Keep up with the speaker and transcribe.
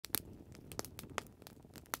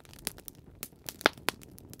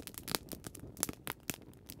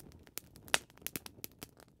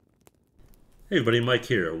Hey everybody, Mike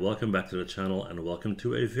here. Welcome back to the channel and welcome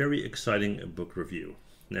to a very exciting book review.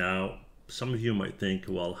 Now, some of you might think,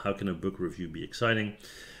 well, how can a book review be exciting?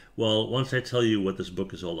 Well, once I tell you what this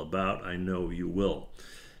book is all about, I know you will.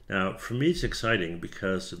 Now, for me, it's exciting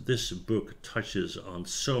because this book touches on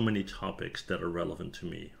so many topics that are relevant to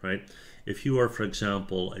me, right? If you are, for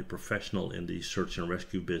example, a professional in the search and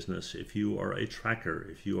rescue business, if you are a tracker,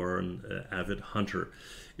 if you are an avid hunter,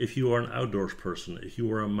 if you are an outdoors person, if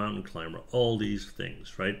you are a mountain climber, all these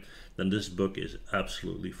things, right? Then this book is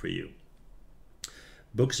absolutely for you.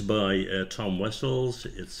 Book's by Tom Wessels.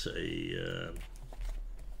 It's a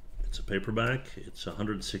paperback. It's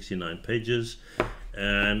 169 pages.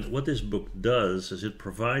 And what this book does is it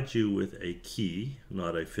provides you with a key,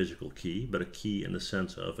 not a physical key, but a key in the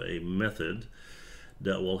sense of a method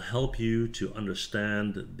that will help you to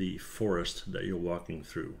understand the forest that you're walking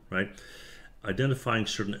through, right? Identifying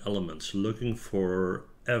certain elements, looking for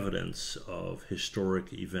evidence of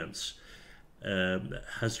historic events.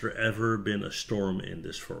 Has there ever been a storm in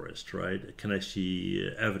this forest, right? Can I see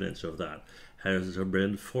evidence of that? Has there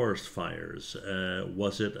been forest fires?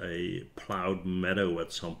 Was it a plowed meadow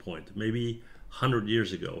at some point? Maybe 100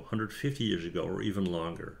 years ago, 150 years ago, or even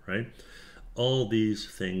longer, right? All these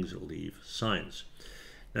things leave signs.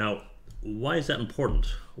 Now, why is that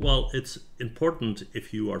important? Well, it's important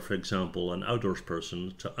if you are, for example, an outdoors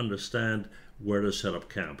person to understand where to set up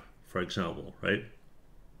camp, for example, right?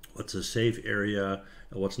 What's a safe area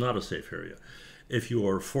and what's not a safe area. If you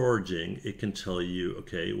are foraging, it can tell you,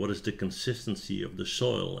 okay, what is the consistency of the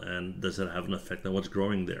soil and does that have an effect on what's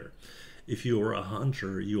growing there? If you are a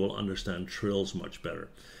hunter, you will understand trails much better.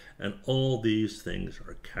 And all these things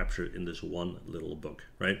are captured in this one little book,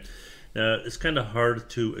 right? Now, it's kind of hard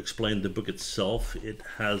to explain the book itself. It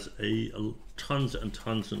has tons and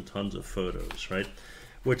tons and tons of photos, right?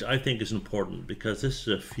 Which I think is important because this is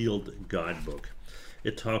a field guidebook.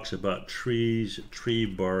 It talks about trees, tree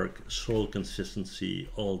bark, soil consistency,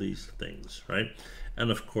 all these things, right? And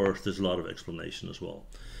of course, there's a lot of explanation as well.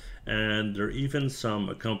 And there are even some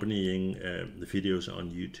accompanying videos on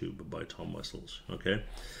YouTube by Tom Wessels, okay?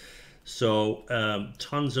 So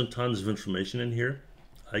tons and tons of information in here.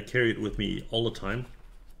 I carry it with me all the time.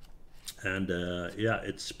 And yeah,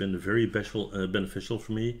 it's been very beneficial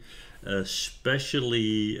for me,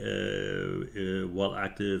 especially while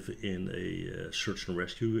active in a search and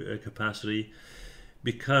rescue capacity,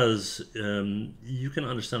 because you can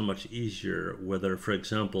understand much easier whether, for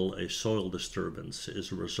example, a soil disturbance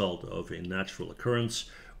is a result of a natural occurrence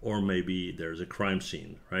or maybe there's a crime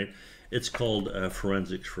scene, right? It's called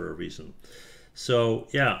forensics for a reason. So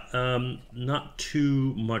yeah, not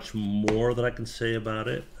too much more that I can say about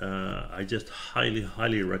it. I just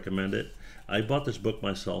highly recommend it. I bought this book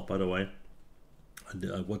myself, by the way.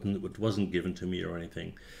 It wasn't given to me or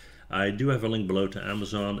anything. I do have a link below to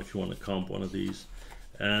Amazon if you want to comp one of these.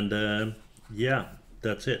 And yeah,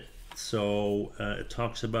 that's it. So it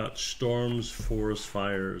talks about storms, forest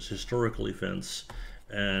fires, historical events.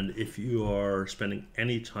 And if you are spending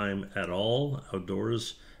any time at all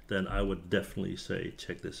outdoors, then I would definitely say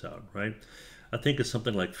check this out, right? I think it's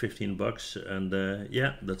something like 15 bucks, and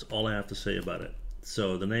yeah, that's all I have to say about it.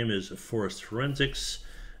 So the name is Forest Forensics,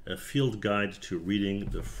 a field guide to reading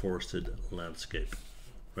the forested landscape,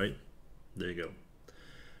 right? There you go.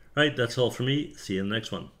 Right, that's all for me. See you in the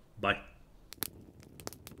next one. Bye.